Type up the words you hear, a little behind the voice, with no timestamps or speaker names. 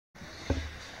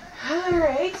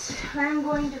Alright, I'm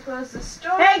going to close the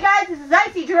store. Hey guys, this is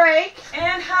Icy Drake.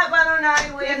 And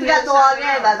hopmon09 with You forgot to log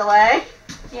in, by the way.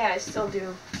 Yeah, I still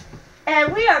do.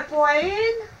 And we are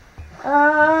playing.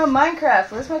 Minecraft.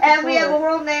 Where's my controller? And we have a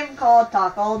world name called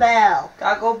Taco Bell.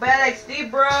 Taco Bell XD,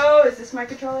 bro. Is this my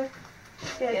controller?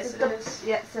 Yes, it is.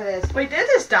 Yes, it is. Wait, did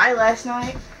this die last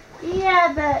night?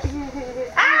 Yeah, but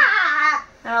ah!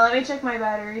 Now let me check my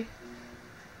battery.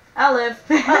 I'll live.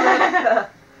 Let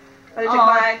me check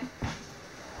mine.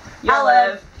 You'll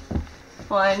live.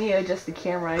 Well, I need to adjust the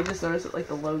camera. I just noticed that like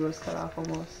the logo's cut off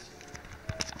almost.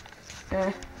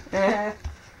 It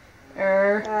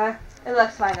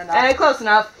looks fine enough. Close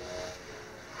enough.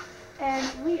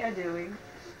 And we are doing.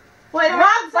 Wait,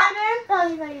 Rob, sign in? Oh,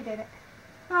 you know you did it.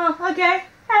 Oh, okay.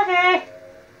 Okay.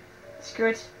 Screw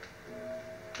it.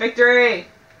 Victory!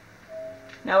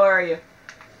 Now where are you?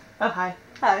 Oh, hi.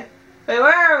 Hi. Wait,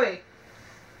 where are we?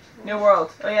 New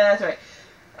world. Oh yeah, that's right.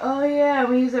 Oh yeah,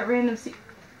 we use that random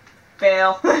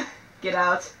fail. Get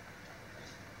out.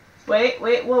 Wait,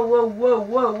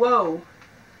 whoa.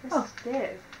 This is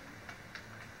big.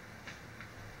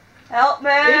 Help me!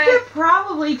 We could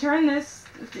probably turn this.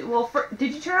 Well,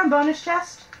 did you turn on bonus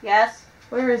chest? Yes.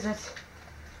 Where is it?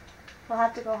 We'll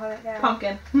have to go hunt it down.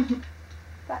 Pumpkin.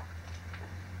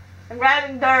 I'm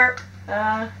grabbing dirt.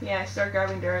 Yeah, I started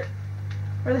grabbing dirt.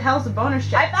 Where the hell's the bonus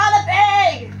chest? I found a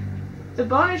pig! The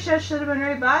bonus chest should have been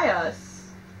right by us.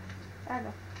 I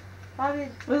know. Probably.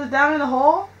 Was it down in the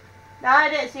hole? No, I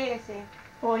didn't see anything.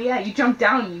 Well, yeah, you jumped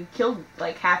down and you killed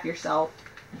like half yourself.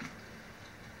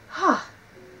 Huh.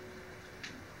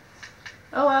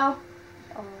 Oh well.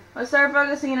 Oh. Let's start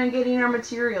focusing on getting our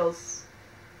materials.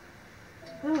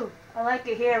 Ooh, I like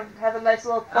it here. Have a nice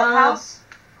little courthouse.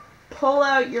 Pull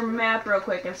out your map real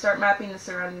quick and start mapping the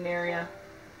surrounding area.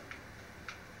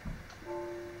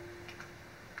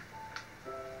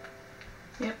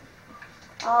 Yep.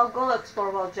 I'll go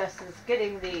explore while Jess is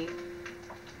getting the...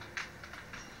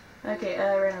 Okay,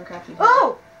 random crafting.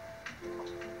 Oh!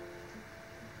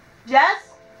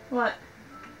 Jess? What?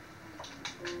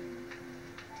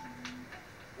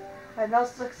 My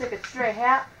mouse looks like a stray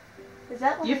hat. Is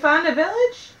that what You found a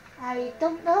village? I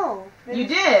don't know. You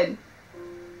did.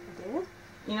 I did?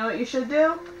 You know what you should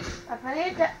do?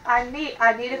 I need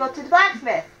to go to the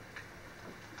blacksmith.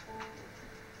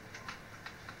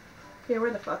 Okay,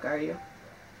 where the fuck are you?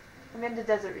 I'm in the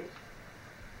desert region.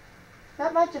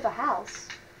 Not much of a house.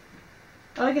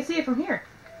 Oh, I can see it from here.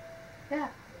 Yeah.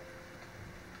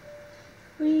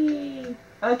 Whee.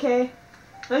 Okay.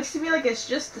 Looks to me like it's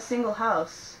just a single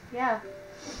house. Yeah.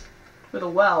 With a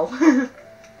well.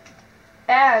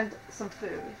 And some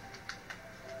food.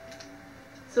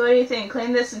 So what do you think?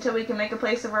 Claim this until we can make a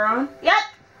place of our own? Yep.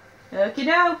 Okie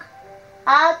doke.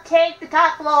 I'll take the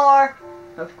top floor.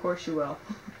 Of course you will.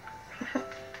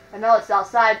 I know it's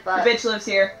outside, but... The bitch lives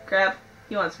here. Crap.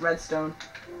 He wants redstone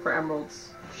for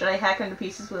emeralds. Should I hack him to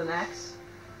pieces with an axe?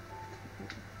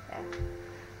 Yeah.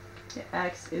 The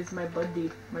axe is my buddy.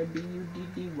 My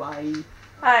B-U-D-D-Y.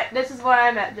 Alright, this is where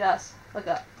I'm at, Jess. Look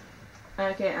up.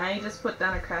 Okay, I just put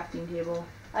down a crafting table.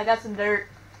 I got some dirt.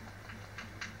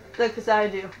 Look, as I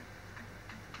do.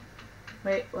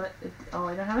 Wait, what? Oh,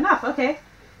 I don't have enough. Okay.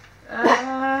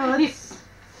 Let's...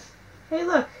 Hey,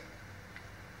 look.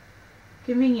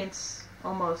 Convenience.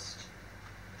 Almost.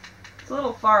 It's a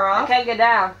little far I off. can't get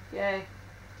down. Yay.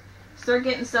 Start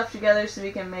getting stuff together so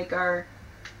we can make our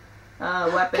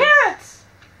weapons. Carrots!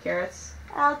 Carrots.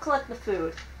 I'll collect the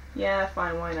food. Yeah,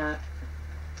 fine. Why not?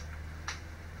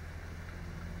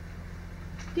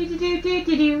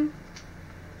 Do-do-do-do-do-do.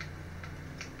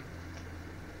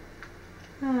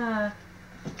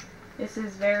 This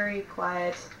is very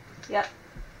quiet. Yep.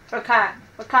 We're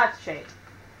concentrating.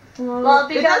 Well,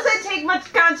 it doesn't take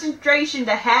much concentration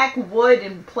to hack wood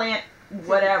and plant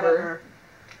whatever.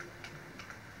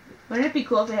 Wouldn't it be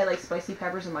cool if they had like spicy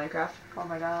peppers in Minecraft? Oh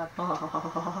my god.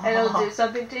 And it'll do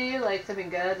something to you, like something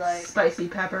good, like... Spicy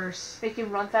peppers. Make you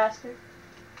run faster?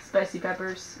 Spicy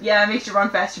peppers. Yeah, it makes you run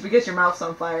faster because your mouth's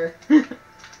on fire. I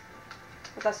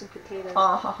got some potatoes.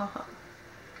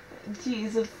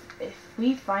 Jeez, if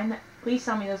we find that... Please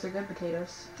tell me those are good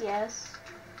potatoes. Yes.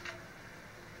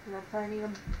 And I'm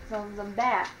finding some of them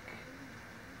back.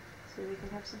 So we can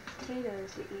have some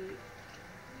potatoes to eat.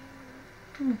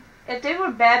 If they were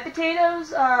bad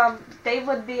potatoes, they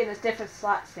would be in a different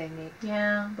slot thingy.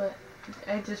 Yeah, but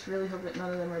I just really hope that none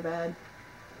of them are bad.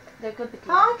 They're good potatoes.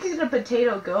 How long can a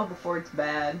potato go before it's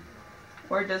bad?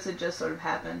 Or does it just sort of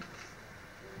happen?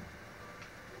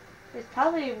 It's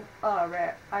probably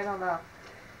rare. I don't know.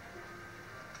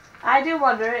 I do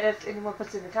wonder if anyone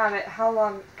puts in the comment, how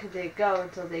long could they go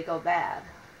until they go bad?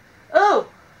 Ooh!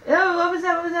 Oh, what was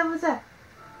that? What was that? What was that?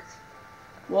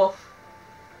 Wolf.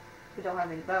 We don't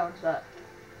have any bones, but...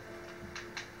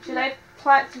 Should I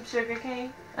plant some sugar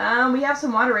cane? We have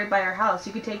some water right by our house.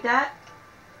 You could take that,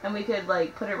 and we could,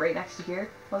 like, put it right next to here.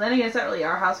 Well, then again, it's not really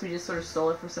our house. We just sort of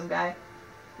stole it from some guy.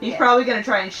 He's probably going to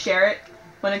try and share it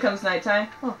when it comes nighttime.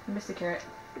 Oh, I missed a carrot.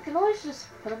 We can always just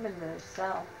put them in the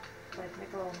cell. Like,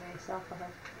 make a little mini cell for them.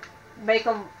 Make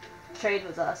them trade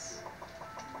with us.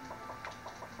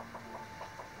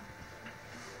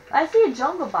 I see a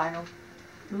jungle biome.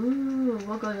 Ooh,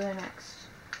 we'll go there next.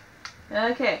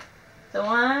 Okay. The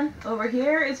one over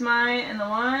here is mine, and the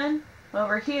one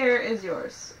over here is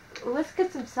yours. Let's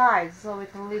get some sides so we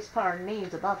can at least put our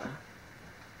names above them.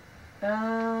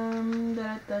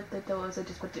 What was I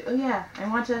just about to do? Oh yeah, I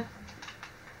want to...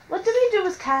 What did we do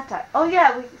with cacti? Oh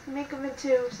yeah, we can make them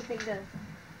into something good.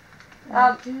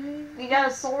 You got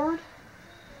a sword?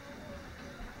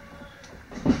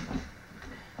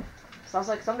 Sounds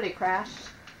like somebody crashed.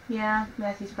 Yeah,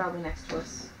 Matthew's probably next to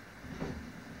us.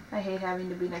 I hate having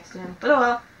to be next to him. But oh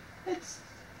well, it's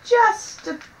just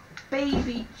a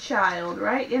baby child,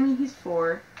 right? I mean, he's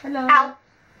 4. Hello. Ow.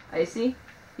 Icy,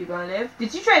 you gonna live?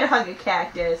 Did you try to hug a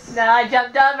cactus? No, I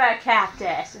jumped over a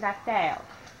cactus and I failed.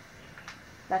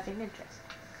 Nothing interesting.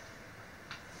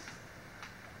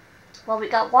 Well, we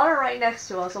got water right next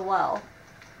to us as well.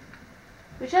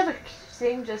 We should have a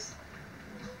thing just...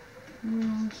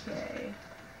 Okay.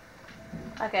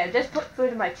 Okay, I just put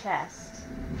food in my chest.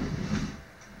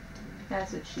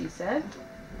 That's what she said.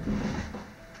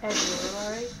 And you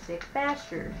are a sick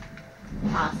bastard.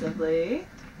 Possibly.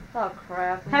 Oh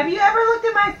crap. Have you ever looked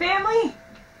at my family?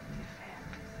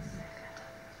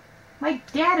 My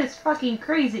dad is fucking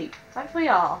crazy. Aren't we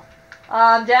all?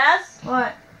 Jazz?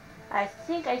 What? I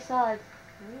think I saw a...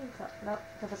 Nope,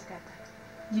 that was a cat.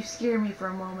 You scared me for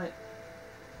a moment.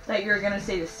 Thought you were gonna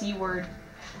say the C word.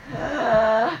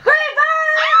 Creeper!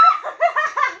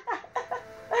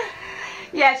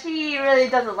 Yeah, she really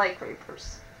doesn't like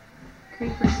creepers.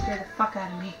 Creepers scare the fuck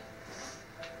out of me.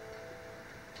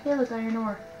 Hey, look, iron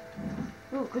ore.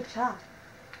 Ooh, good job.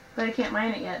 But I can't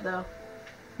mine it yet, though.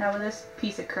 Not with this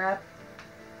piece of crap.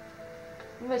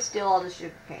 I'm gonna steal all the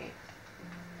sugar cane.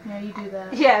 Yeah, you do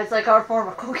that. Yeah, it's like our form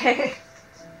of cocaine.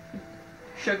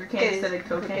 Sugar cane instead of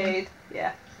cocaine.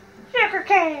 Yeah. Sugar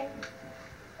cane!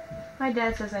 My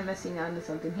dad says I'm missing out on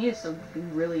something. He used to be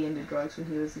really into drugs when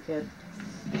he was a kid.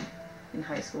 In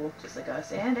high school, just like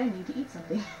us. And I need to eat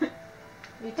something.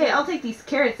 Hey, I'll take these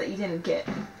carrots that you didn't get.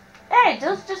 Hey,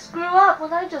 those just grew up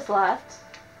when I just left.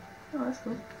 Oh, that's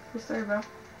cool. Cool story, bro.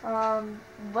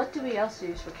 What do we else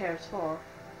use for carrots for?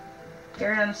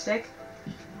 Carrot on a stick?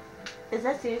 Is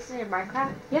that seriously in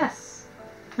Minecraft? Yes.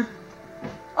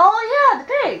 Oh yeah, the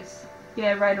pigs!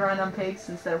 Yeah, ride around on pigs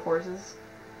instead of horses.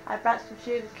 I brought some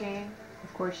sugar cane.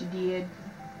 Of course you did.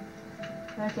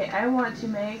 Okay, I want to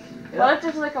make... What if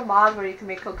there's like a mod where you can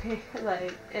make cocaine,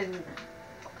 like, in...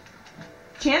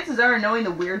 Chances are, knowing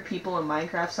the weird people in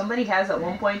Minecraft, somebody has at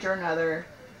one point or another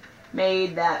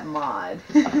made that mod.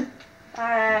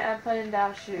 Alright, I'm putting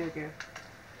down sugar.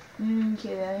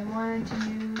 Okay, I wanted to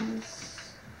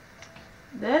use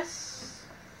this.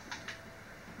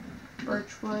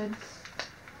 Birchwood.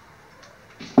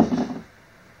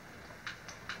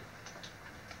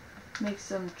 Make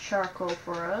some charcoal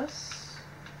for us.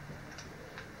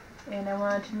 And I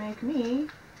wanted to make me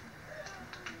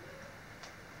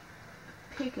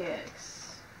a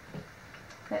pickaxe.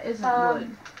 That isn't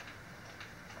wood.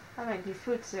 I might need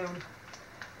food soon.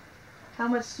 How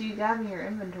much do you have in your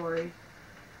inventory?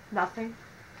 Nothing.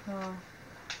 Oh.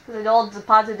 Because I all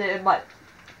deposited it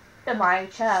in my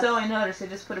chest. So I noticed I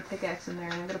just put a pickaxe in there,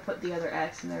 and I'm going to put the other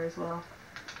axe in there as well.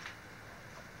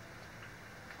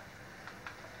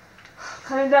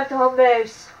 Coming back to home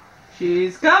base.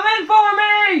 She's coming for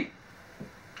me!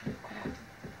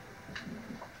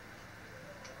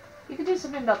 You could do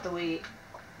something about the wheat.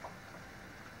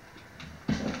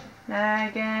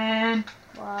 Again.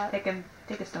 What?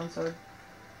 Take a stone sword.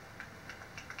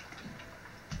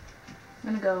 I'm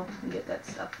gonna go and get that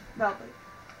stuff. Probably.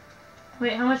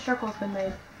 Wait, how much charcoal's been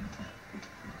made?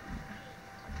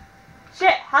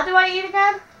 Shit, how do I eat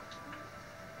again?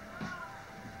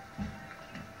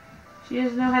 She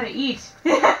doesn't know how to eat.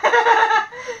 You don't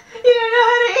know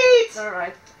how to eat!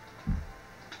 Alright.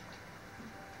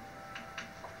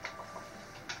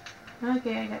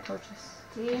 Okay, I got torches.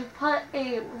 Do you put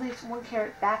at least one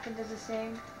carrot back into the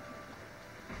thing?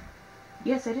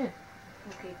 Yes, I did.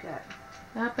 Okay, good.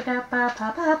 What the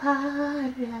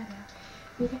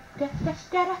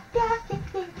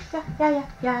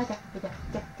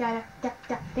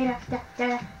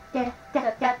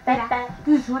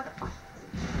fuck?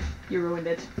 You ruined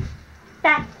it.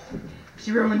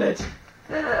 She ruined it.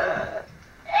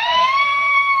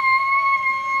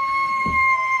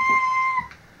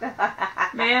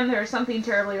 Ma'am, there's something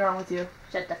terribly wrong with you.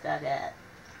 Shut the fuck up.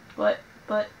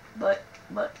 But.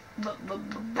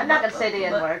 I'm not gonna say the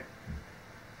N-word.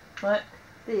 What?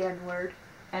 The N-word.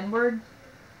 N-word?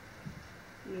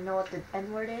 You know what the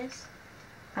N-word is?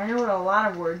 I know what a lot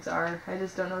of words are. I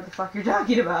just don't know what the fuck you're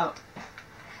talking about.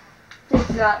 Please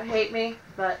do not hate me,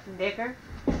 but nigger.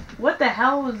 What the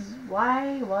hell was...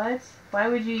 Why? What? Why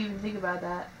would you even think about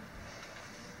that?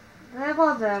 I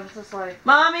love them. It's just like...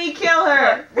 Mommy, kill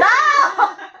her!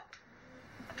 No!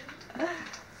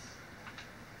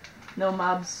 No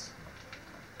mobs.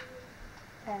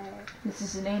 This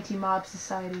is an anti-mob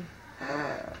society.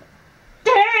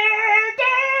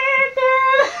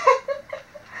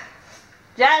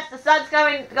 Jess, the sun's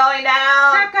going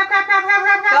down. Crap.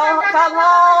 Come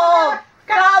home.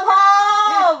 Come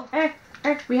home. Hey,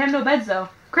 we have no beds though.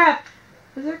 Crap.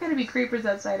 Is there gonna be creepers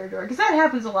outside our door? Because that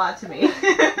happens a lot to me.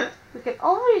 We can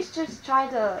always just try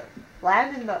to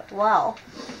land in the well.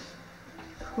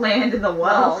 Land in the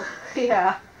well?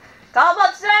 Yeah. Come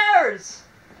upstairs.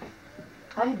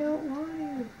 I don't want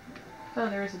to. Oh,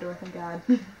 there is a door, thank God.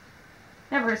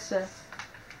 Never hurts to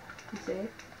be safe.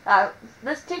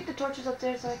 Let's take the torches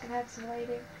upstairs so I can have some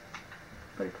lighting.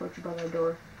 Put a torch above our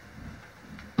door.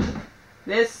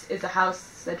 This is a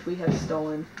house that we have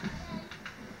stolen.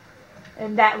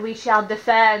 And that we shall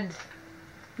defend.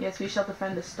 Yes, we shall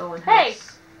defend the stolen Hey!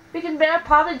 house. We can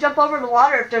probably jump over the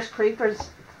water if there's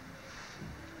creepers.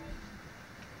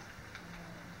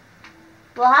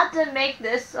 We'll have to make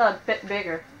this a bit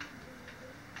bigger.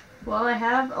 Well, I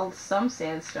have some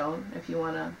sandstone, if you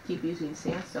want to keep using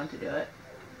sandstone to do it.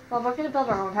 Well, we're going to build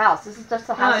our own house. This is just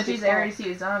a house. Oh, jeez, I already see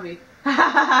a zombie.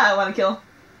 I want to kill him.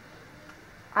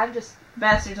 I'm just...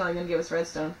 Bastard's only going to give us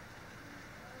redstone.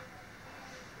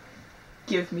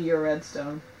 Give me your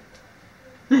redstone.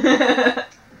 Kill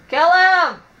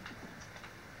him!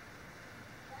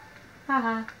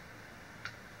 Haha.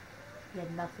 He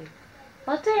had nothing.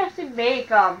 Let's actually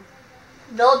make,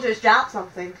 villagers drop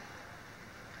something.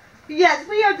 Yes,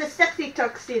 we are the sexy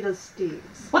tuxedo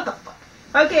Steves. What the fuck?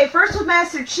 Okay, first with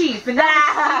Master Chief, and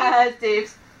now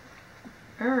Steves.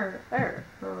 I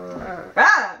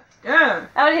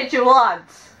would hit you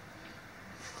once.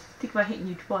 Think about hitting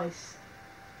you twice.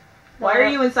 Why are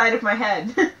you inside of my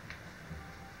head? We're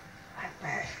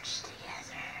merged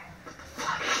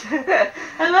together.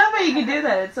 I love how you can do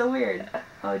that. It's so weird.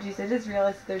 Oh jeez, I just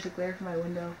realized that there's a glare from my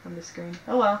window on the screen.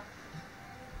 Oh well.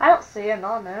 I don't see it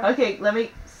on there. Okay, let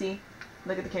me see.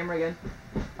 Look at the camera again.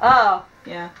 Oh.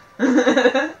 Yeah.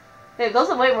 It goes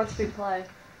away once we play.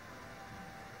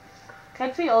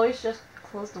 Can't we always just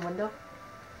close the window?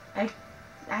 I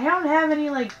don't have any,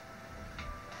 like...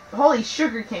 Holy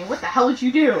sugar cane, what the hell did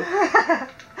you do?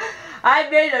 I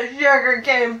made a sugar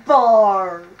cane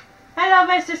farm. Hello,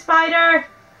 Mr. Spider!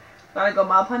 Wanna go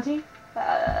mob hunting?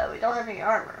 We don't have any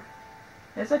armor.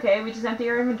 It's okay, we just empty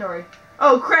our inventory.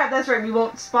 Oh crap, that's right, we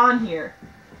won't spawn here.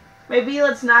 Maybe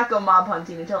let's not go mob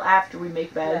hunting until after we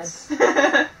make beds. I'm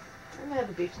gonna have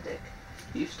a beef stick.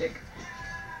 Beef stick.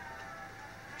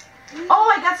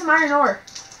 Oh, I got some iron ore.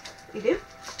 You do?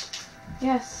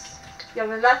 Yes. You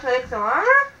have enough to make some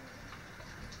armor?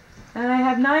 And I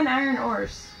have 9 iron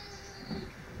ores.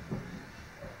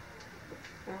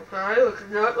 Okay, we can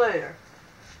do it later.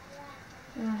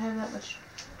 I don't have that much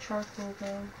charcoal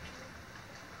though.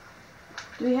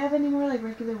 Do we have any more like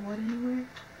regular wood anywhere?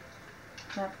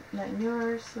 Not in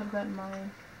yours. What about in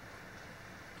mine?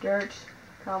 Dirt,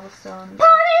 cobblestone.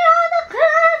 Party on the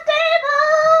craft table!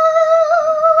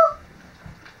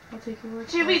 I'll take your word.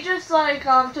 Should we just like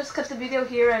just cut the video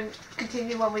here and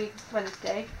continue when it's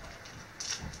day?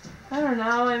 I don't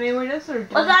know. I mean, we're just sort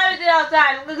of. Let's have it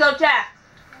outside. I'm gonna go check.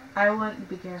 I want to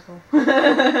be careful.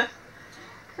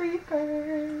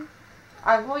 Creeper.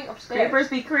 I'm going upstairs. Creepers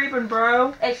be creeping,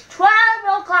 bro. It's 12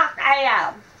 o'clock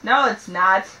a.m. No, it's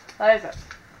not. What is it?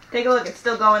 Take a look. It's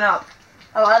still going up.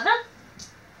 11?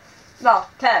 No,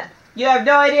 10. You have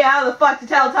no idea how the fuck to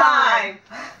tell time.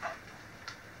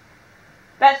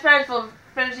 Best friends will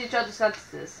finish each other's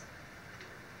sentences.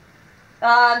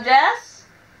 Jess?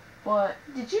 What?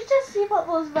 Did you just see what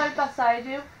was right beside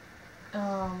you?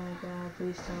 Oh my god,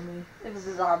 please tell me. It was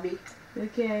a zombie.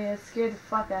 Okay, it scared the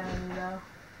fuck out of me though.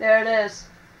 There it is.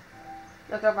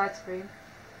 Look at my screen.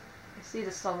 I see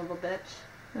the son of a bitch.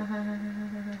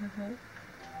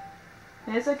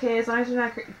 It's okay, as long as you're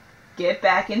not get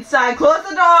back inside. Close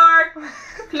the door!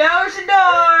 Close the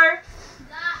door!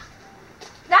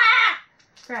 Ah!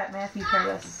 Crap, Matthew heard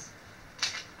us.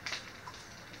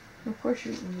 Of course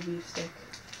you're eating the beef stick.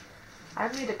 I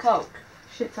need a Coke.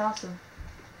 Shit's awesome.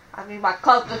 I need my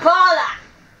Coca-Cola.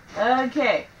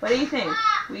 Okay, what do you think?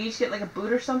 We each get like a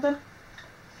boot or something?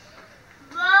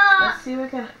 Let's see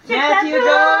what kind of... Matthew,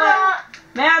 don't!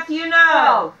 Matthew,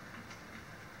 no!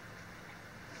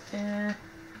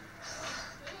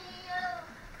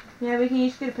 Yeah, we can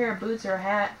each get a pair of boots or a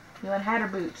hat. You want a hat or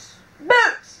boots?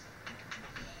 Boots!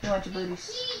 You want your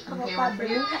booties? Okay, one for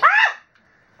you.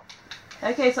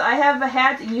 Okay, so I have a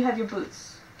hat and you have your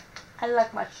boots. I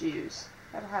like my shoes.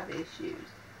 I don't have any shoes.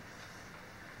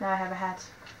 Now I have a hat.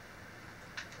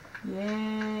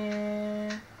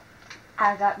 Yeah.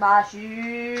 I got my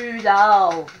shoes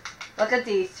on. Look at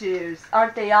these shoes.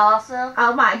 Aren't they awesome?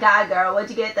 Oh my god, girl, where'd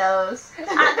you get those?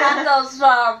 I got those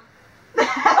from...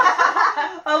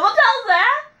 Oh, what was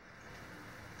that?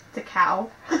 It's a cow.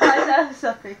 I know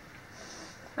something.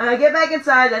 Get back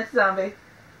inside, that's a zombie.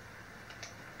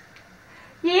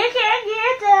 You can't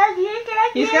get up, you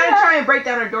can't He's get gonna up. try and break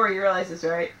down our door, you realize this,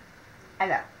 right? I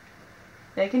know.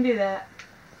 They can do that.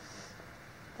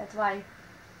 That's why.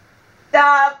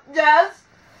 Stop, just.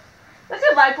 Look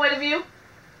at my point of view.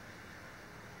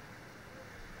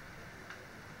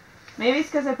 Maybe it's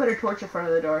because I put a torch in front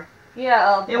of the door.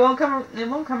 Yeah. It won't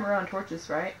come around torches,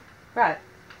 right? Right.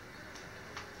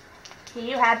 Can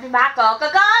you hand me my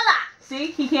Coca-Cola?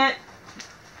 See, he can't.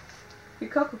 Your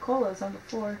Coca-Cola is on the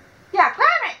floor. Yeah, grab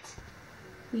it.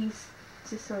 He's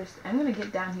just sort of. I'm gonna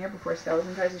get down here before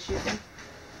Skeleton tries to shoot me.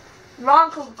 Wrong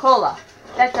Coca-Cola.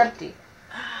 That's empty.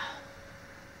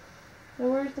 So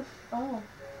where's the? Oh.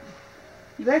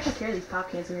 You better take care of these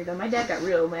pop cans when you're done. My dad got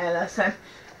real mad last time.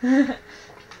 I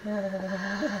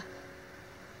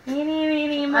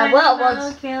will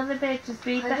once. Kill the bitches,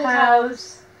 beat the house.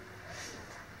 house.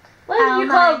 What do you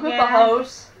call a group of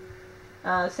hoes?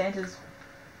 Santa's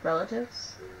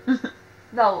relatives.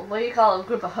 No, what do you call a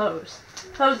group of hoes?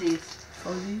 Hosies.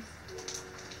 Hosies.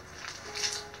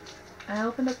 I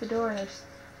opened up the door and there's.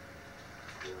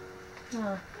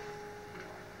 Oh.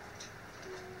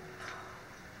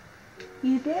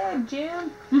 He's dead,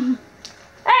 Jim.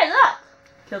 Hey, look!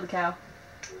 Kill the cow.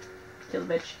 Kill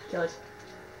the bitch. Kill it.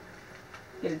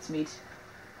 Get its meat.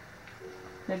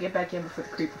 Now get back in before the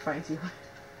creeper finds you.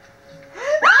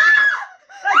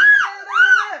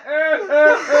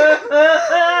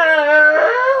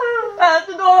 That's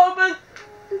the door open.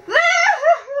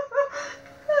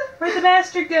 Where'd the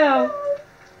bastard go?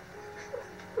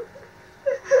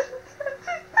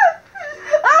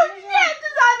 Oh shit! The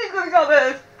zombie's gonna come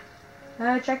in!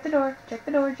 Check the door. Check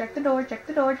the door. Check the door. Check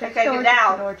the door. Check Okay, the door. get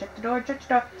down. Check the door. Check the door. Check the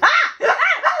door.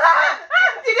 Ah!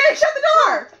 You didn't shut the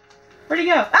door. Where'd he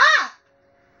go? Ah!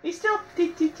 He's still.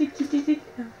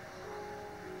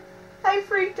 I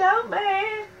freaked out,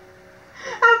 man.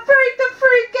 I freaked the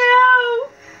freak out.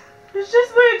 It's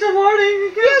just wait till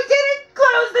morning. You didn't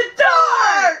close the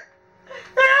door.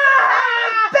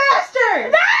 Ah,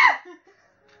 bastard!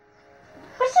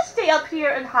 Let's just stay up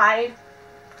here and hide.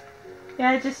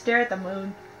 Yeah, just stare at the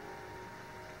moon.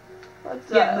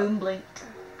 What's Get moon blinked.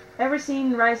 Ever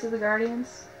seen Rise of the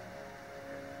Guardians?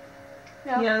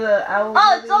 Yeah. You know the owl.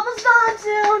 Oh, movie? it's almost gone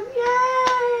soon!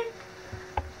 Yay!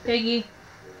 Piggy.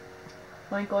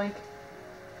 Oink oink.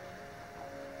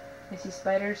 I see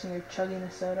spiders and you're chugging a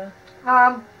soda.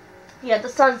 Yeah, the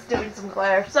sun's doing some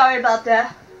glare. Sorry about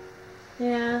that.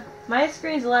 Yeah. My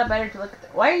screen's a lot better to look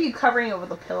at. Why are you covering it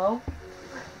with a pillow?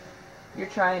 You're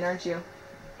trying, aren't you?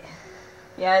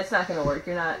 Yeah, it's not gonna work.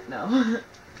 You're not. No.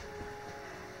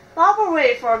 While we're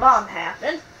waiting for a bomb to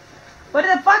happen. What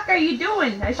the fuck are you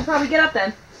doing? I should probably get up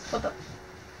then. What the?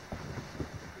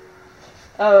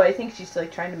 Oh, I think she's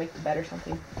like trying to make the bed or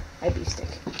something. I'd be stick.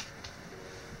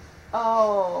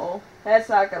 Oh, that's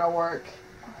not gonna work.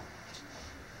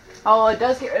 Oh, it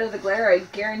does get rid of the glare. I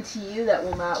guarantee you that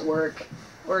will not work.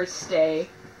 Or stay.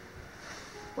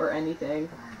 Or anything.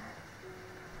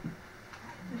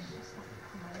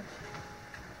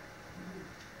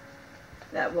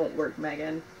 That won't work,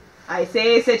 Megan. I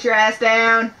say sit your ass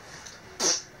down.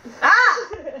 Ah!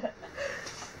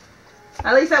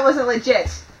 At least that wasn't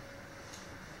legit.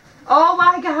 Oh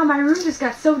my god, my room just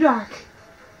got so dark.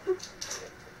 Do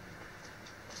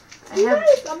you have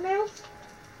any thumbnails?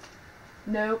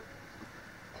 Nope.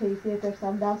 Can you see if there's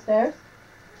some downstairs?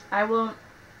 I won't,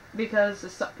 because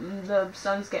the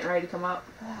sun's getting ready to come up.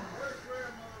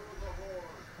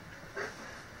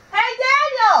 Hey,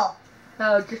 Daniel!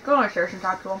 Oh, just go downstairs and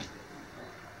talk to him.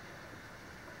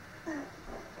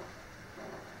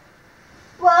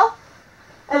 Well,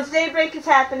 as daybreak is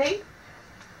happening,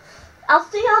 I'll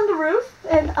stay on the roof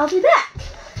and I'll be back.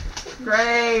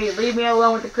 Great, leave me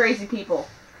alone with the crazy people.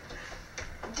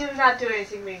 Do not do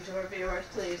anything mean to our viewers,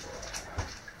 please.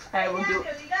 I will do. You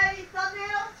got any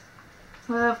thumbnails?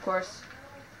 Well, of course.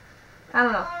 I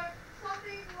don't know.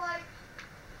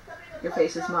 Your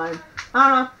face is mine.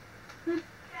 I don't know.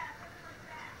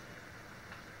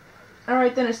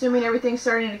 Alright then, assuming everything's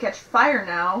starting to catch fire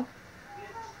now.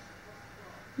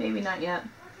 Maybe not yet.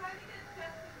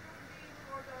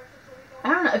 I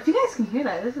don't know. If you guys can hear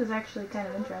that, this is actually kind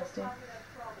of interesting.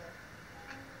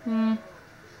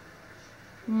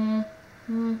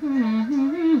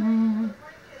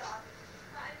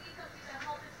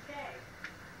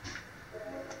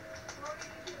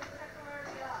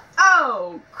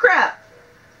 Oh, crap!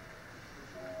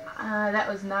 That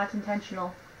was not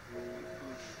intentional.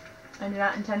 I did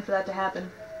not intend for that to happen.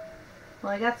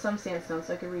 Well, I got some sandstone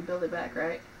so I can rebuild it back,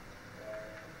 right?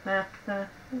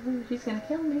 She's gonna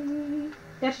kill me.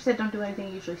 Yeah, she said don't do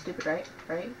anything usually stupid, right?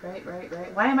 Right.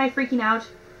 Why am I freaking out?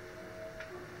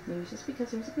 Maybe it's just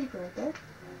because there's a creeper right there.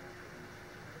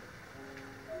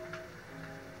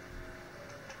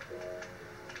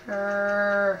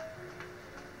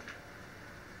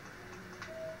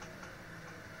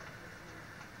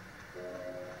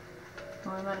 Oh,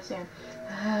 I'm out of sand.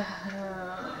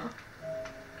 Oh.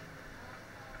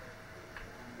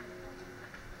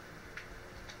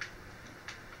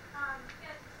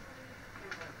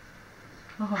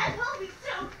 I will be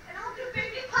soon, and I'll do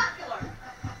baby popular.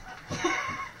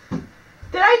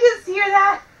 Did I just hear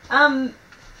that?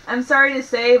 I'm sorry to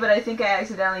say, but I think I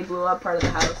accidentally blew up part of the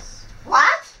house.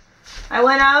 What? I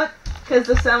went out because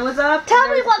the sun was up. Tell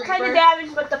me what kind of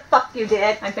damage, what the fuck you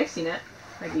did. I'm fixing it.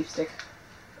 My beef stick.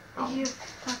 You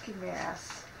fucking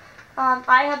ass.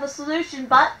 I have a solution,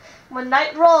 but when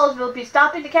night rolls, we'll be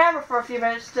stopping the camera for a few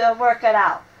minutes to work it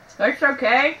out. That's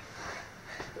okay.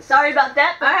 Sorry about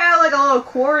that, but I have like a little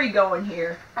quarry going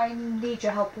here. I need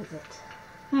your help with it.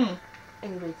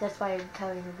 Anyways, that's why I'm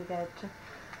telling you we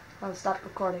gotta stop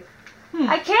recording.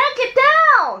 I can't get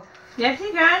down! Yes,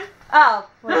 you can. Oh,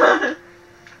 well,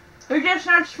 You're just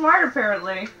not smart,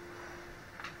 apparently.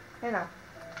 you know.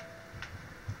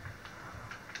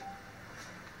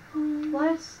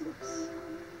 What?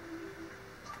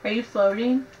 Are you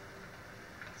floating?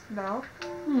 No.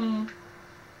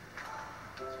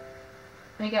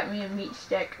 They got me a meat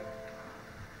stick.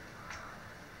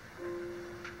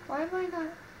 Why am I not?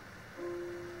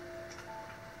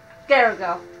 There we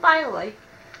go. Finally.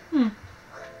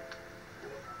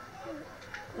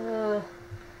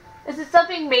 Is it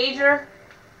something major?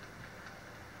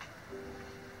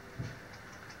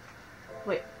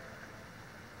 Wait.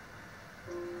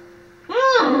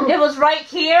 It was right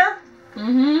here?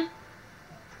 You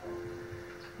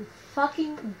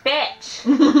fucking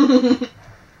bitch.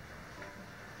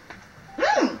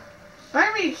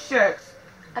 My meat sticks.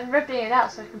 I'm ripping it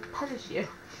out so I can punish you.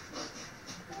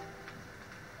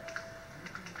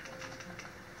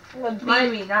 My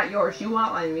meat, not yours. You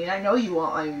want my meat. I know you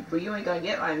want my meat, but you ain't gonna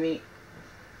get my meat.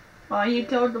 Well, you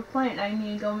killed the plant. I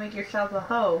need to go make yourself a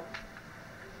hoe.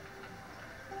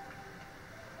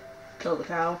 Kill the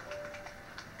cow.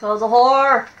 Cow's a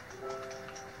whore.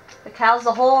 The cow's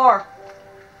a whore.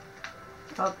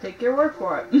 I'll take your word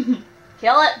for it.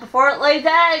 Kill it before it lays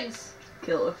eggs.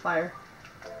 Kill it with fire.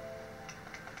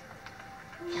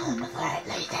 Kill it before it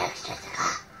lays eggs,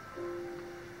 Jessica.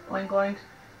 Oink oink.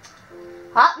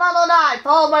 hopmon09,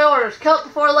 follow my orders. Kill it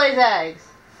before it lays eggs.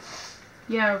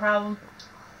 Yeah, no problem.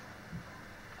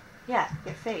 Yeah,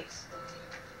 your face.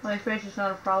 My face is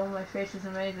not a problem. My face is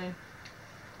amazing.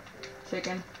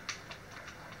 Chicken.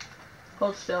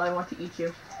 Hold still. I want to eat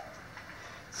you.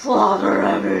 Slaughter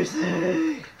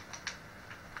everything.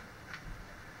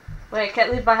 Wait, I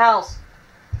can't leave my house.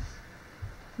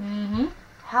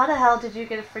 How the hell did you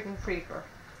get a freaking creeper?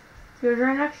 You're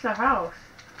right next to the house.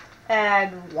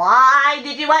 And why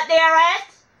did you want near it?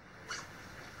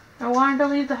 I wanted to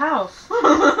leave the house.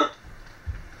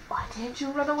 Why didn't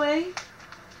you run away?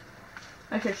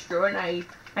 I just threw it and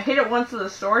I hit it once with a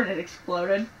sword and it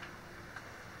exploded.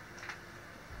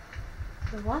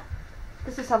 What?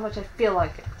 This is how much I feel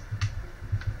like it.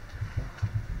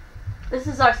 This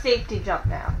is our safety jump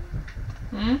now.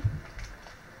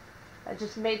 I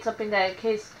just made something that in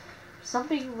case there's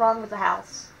something wrong with the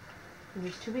house and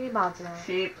there's too many mods in it.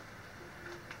 Sheep.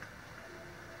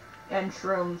 And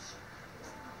shrooms.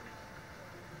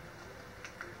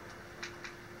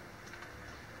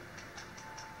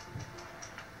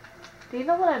 Do you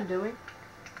know what I'm doing?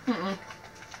 Mm-mm.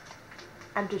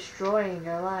 I'm destroying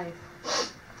your life.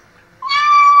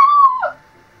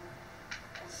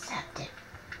 Accept it.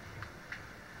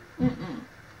 Mm-mm.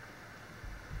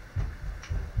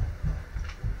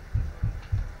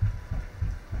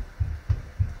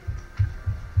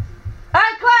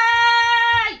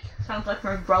 Earthquake! Sounds like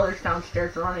my brother's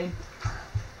downstairs running.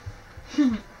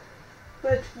 Wait,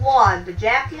 Which one? The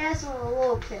jackass or the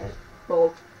little kid?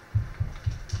 Both.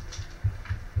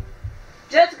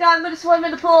 Jessica, I'm gonna swim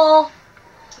in the pool.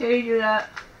 Can you do that?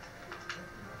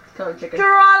 Color chicken.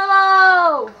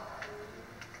 Geronimo!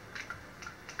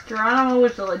 Geronimo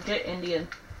was a legit Indian.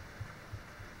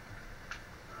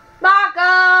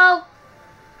 Marco!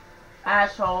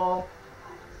 Asshole.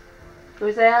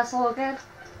 Who's the asshole again?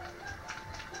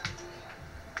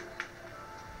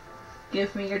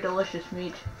 Give me your delicious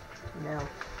meat. No.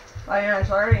 Oh yeah, it's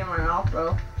already in my mouth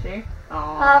though. See?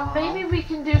 Aww. Maybe we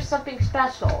can do something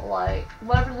special, like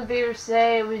whatever the viewers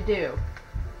say we do.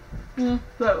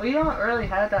 But we don't really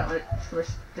have that much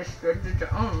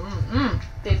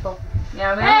People.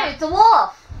 Yeah, we Hey, it's a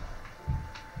wolf!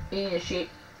 eating a sheep.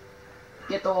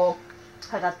 Get the wool.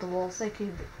 I got the wool, thank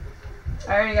you.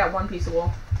 I already got one piece of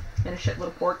wool and a shitload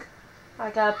of pork.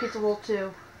 I got a piece of wool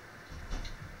too.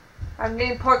 I'm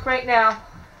getting pork right now.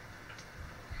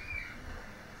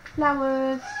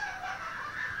 Flowers.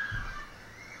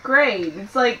 Great.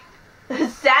 It's like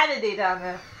It's Saturday down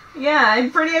there. yeah, I'm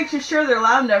pretty actually sure they're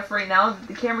loud enough right now that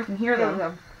the camera can hear them. Who's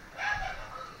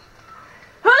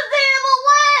the evil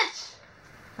witch?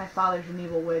 My father's an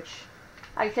evil witch.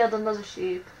 I killed another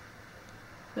sheep.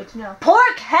 Good to know.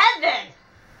 Pork heaven!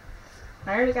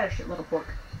 I already got a shitload of pork.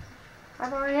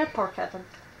 I've already had pork heaven.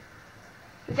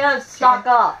 We gotta stock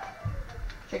up.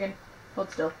 Chicken.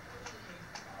 Hold still.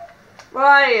 Where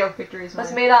are you? Victory's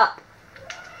Let's mine. meet up.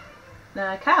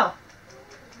 Cow.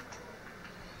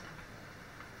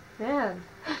 Man.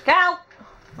 Cow!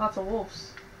 Lots of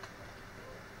wolves.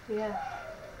 Yeah.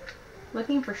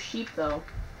 Looking for sheep though.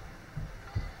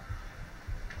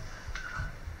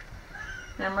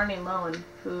 And I'm running low on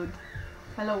food.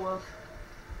 Hello, wolf.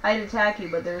 I'd attack you,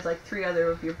 but there's like 3 other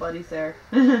of your buddies there.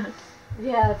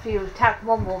 Yeah, if you attack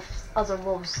one wolf, other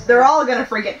wolves. They're all gonna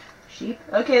freaking sheep.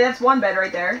 Okay, that's one bed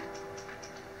right there.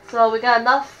 So we got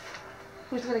enough.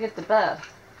 Who's gonna get the bed?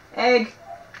 Egg.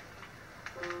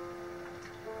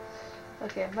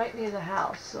 Okay, I might need a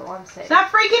house, so I'm safe.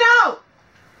 Stop freaking out!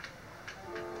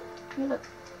 Hey, look.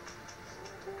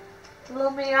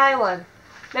 Little mini island.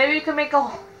 Maybe we can make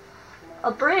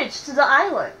a bridge to the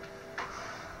island.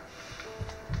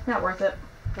 Not worth it.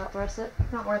 Not worth it.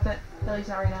 Not worth it. At least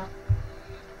not right now.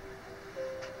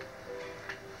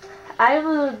 I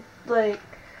would like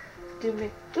do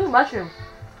mushroom.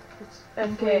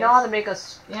 If we know how to make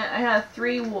us. Yeah, I have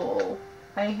 3 wool.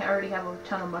 I already have a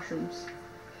ton of mushrooms.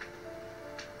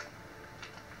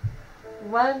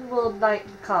 When will night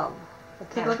come?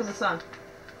 Take a look at the sun.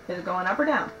 Is it going up or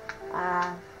down?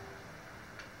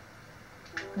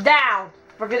 Down.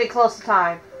 We're getting close to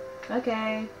time.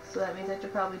 Okay, so that means I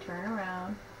should probably turn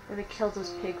around. Maybe kill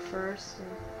this pig first.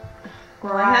 And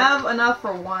Well, I have enough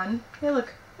for 1. Hey,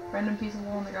 look. Random piece of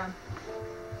wool on the ground.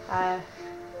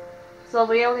 So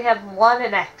we only have 1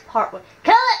 and a part.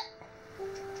 Kill it!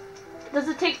 Does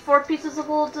it take 4 pieces of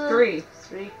wool to... 3.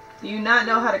 3. Do you not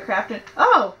know how to craft it?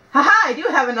 Oh! Haha! I do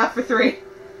have enough for 3.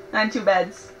 And 2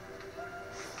 beds.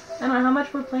 I don't know, how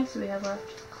much more planks do we have left?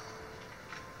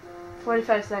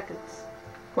 45 seconds.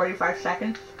 45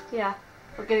 seconds? Yeah,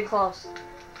 we're getting close.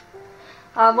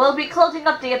 We'll be closing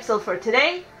up the episode for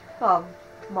today. Well,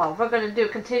 we're going to do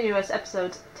continuous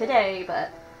episodes today,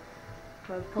 but...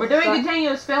 We're doing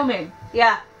continuous filming.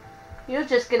 Yeah. You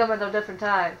just get them at a different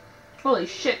time. Holy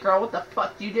shit, girl. What the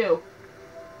fuck do you do?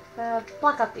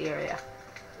 Block out the area.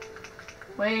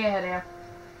 Way ahead here.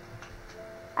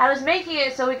 I was making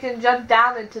it so we can jump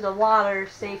down into the water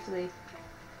safely.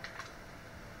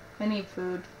 I need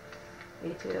food.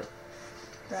 Me too.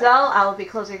 Right. So, I will be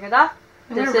closing it up.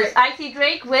 This is Icy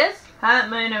Drake with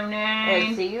hopmon09.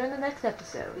 and see you in the next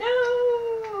episode.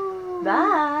 No!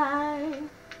 Bye!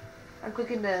 I'm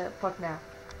cooking the pork now.